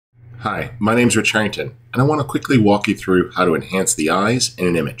Hi, my name's Rich Harrington, and I want to quickly walk you through how to enhance the eyes in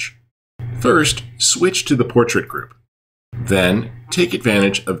an image. First, switch to the portrait group. Then, take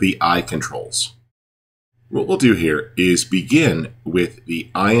advantage of the eye controls. What we'll do here is begin with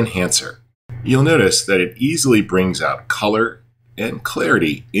the eye enhancer. You'll notice that it easily brings out color and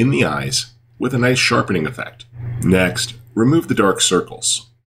clarity in the eyes with a nice sharpening effect. Next, remove the dark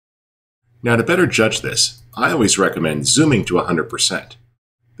circles. Now, to better judge this, I always recommend zooming to 100%.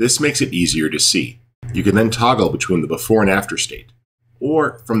 This makes it easier to see. You can then toggle between the before and after state.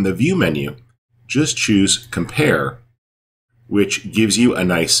 Or from the view menu, just choose Compare, which gives you a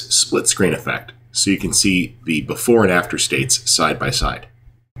nice split screen effect so you can see the before and after states side by side.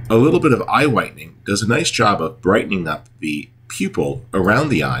 A little bit of eye whitening does a nice job of brightening up the pupil around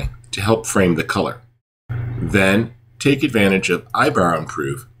the eye to help frame the color. Then take advantage of Eyebrow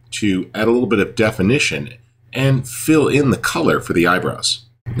Improve to add a little bit of definition and fill in the color for the eyebrows.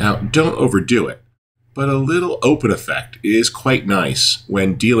 Now, don't overdo it, but a little open effect is quite nice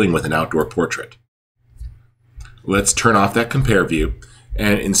when dealing with an outdoor portrait. Let's turn off that compare view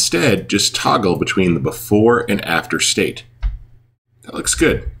and instead just toggle between the before and after state. That looks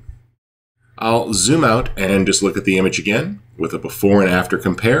good. I'll zoom out and just look at the image again with a before and after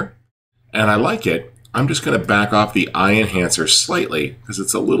compare, and I like it. I'm just going to back off the eye enhancer slightly because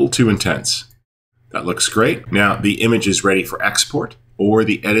it's a little too intense. That looks great. Now the image is ready for export, or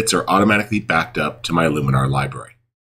the edits are automatically backed up to my Luminar library.